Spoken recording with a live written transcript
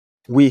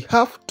We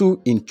have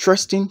two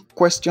interesting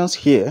questions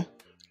here.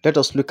 Let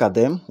us look at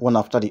them one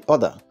after the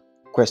other.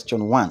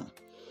 Question 1.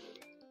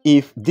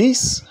 If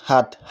this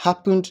had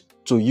happened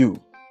to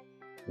you,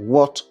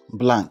 what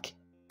blank?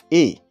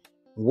 A.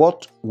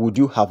 What would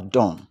you have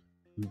done?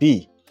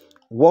 B.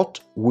 What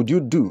would you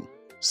do?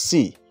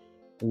 C.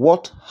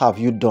 What have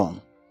you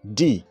done?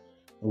 D.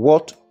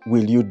 What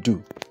will you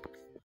do?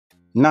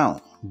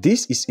 Now,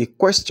 this is a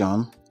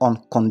question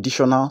on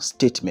conditional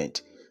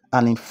statement,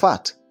 and in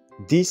fact,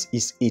 this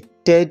is a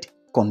third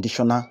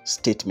conditional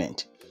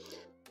statement.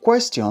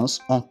 Questions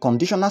on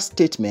conditional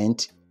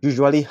statement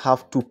usually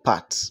have two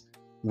parts.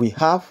 We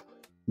have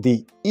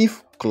the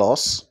if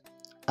clause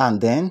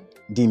and then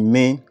the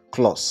main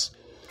clause.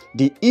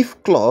 The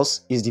if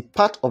clause is the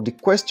part of the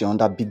question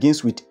that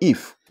begins with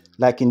if.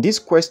 Like in this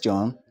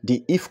question,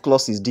 the if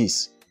clause is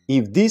this.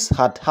 If this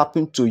had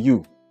happened to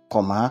you,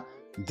 comma,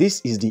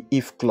 this is the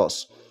if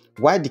clause.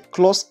 While the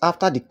clause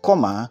after the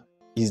comma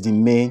is the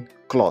main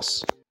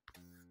clause.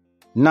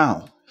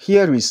 Now,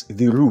 here is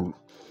the rule.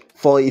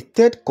 For a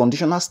third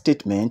conditional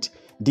statement,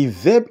 the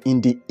verb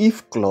in the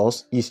if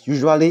clause is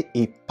usually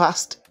a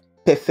past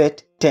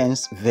perfect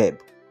tense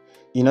verb.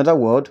 In other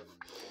words,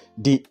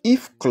 the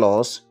if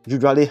clause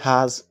usually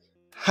has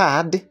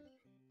had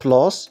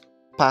plus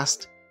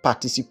past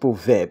participle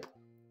verb,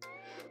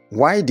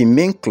 while the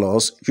main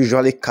clause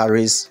usually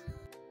carries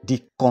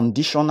the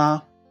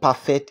conditional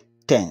perfect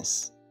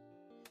tense.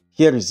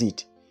 Here is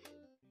it.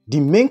 The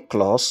main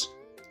clause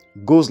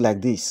goes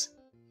like this: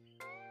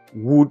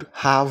 would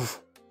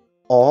have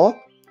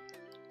or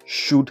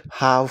should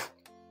have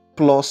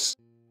plus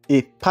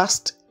a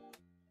past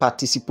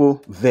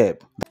participle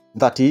verb.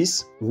 That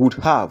is, would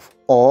have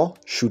or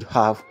should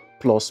have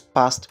plus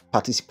past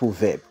participle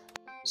verb.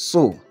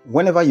 So,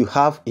 whenever you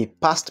have a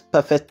past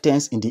perfect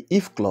tense in the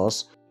if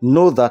clause,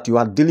 know that you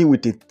are dealing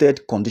with a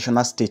third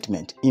conditional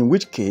statement, in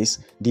which case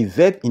the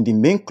verb in the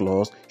main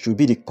clause should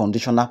be the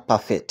conditional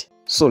perfect.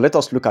 So let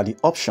us look at the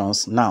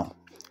options now.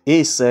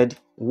 A said,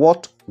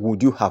 what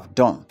would you have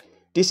done?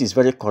 This is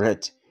very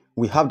correct.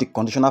 We have the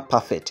conditional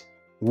perfect,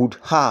 would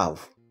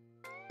have,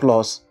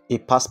 plus a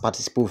past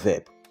participle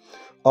verb.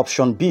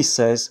 Option B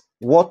says,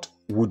 what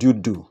would you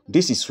do?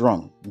 This is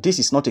wrong. This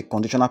is not a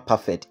conditional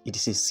perfect. It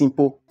is a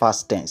simple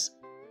past tense.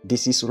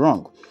 This is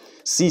wrong.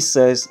 C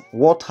says,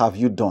 what have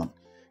you done?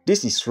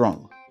 This is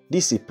wrong.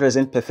 This is a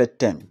present perfect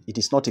term. It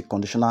is not a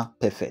conditional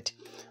perfect.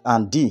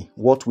 And D,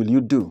 what will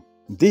you do?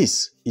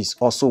 This is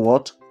also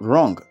what?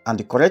 Wrong. And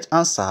the correct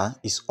answer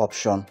is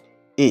option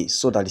A,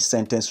 so that the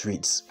sentence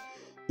reads,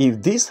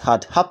 if this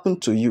had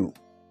happened to you,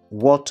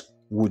 what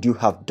would you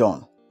have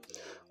done?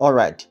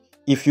 Alright,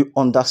 if you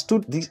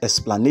understood this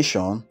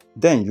explanation,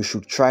 then you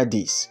should try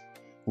this.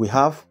 We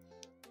have,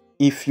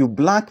 if you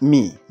blank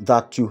me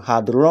that you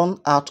had run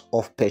out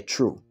of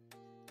petrol,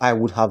 I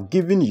would have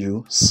given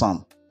you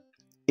some.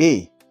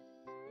 A,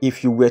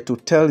 if you were to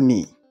tell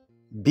me.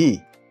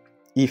 B,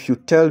 if you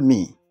tell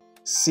me.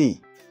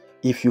 C,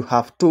 if you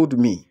have told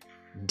me.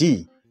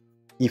 D,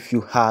 if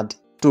you had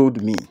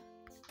told me.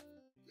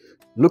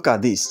 Look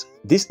at this.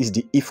 This is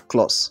the if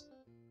clause.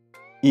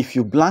 If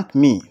you blank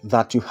me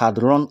that you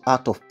had run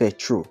out of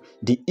petrol,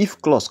 the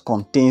if clause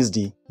contains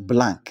the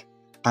blank,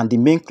 and the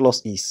main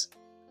clause is,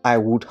 I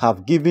would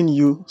have given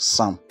you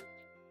some.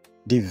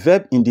 The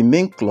verb in the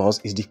main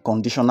clause is the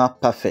conditional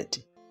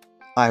perfect.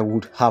 I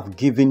would have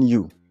given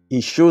you.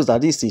 It shows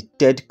that this is a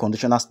third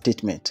conditional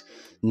statement.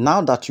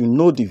 Now that you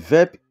know the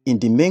verb in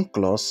the main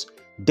clause,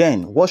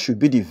 then what should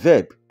be the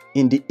verb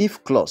in the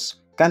if clause?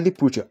 Kindly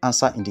put your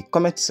answer in the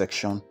comment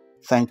section.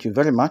 Thank you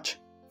very much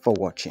for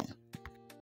watching.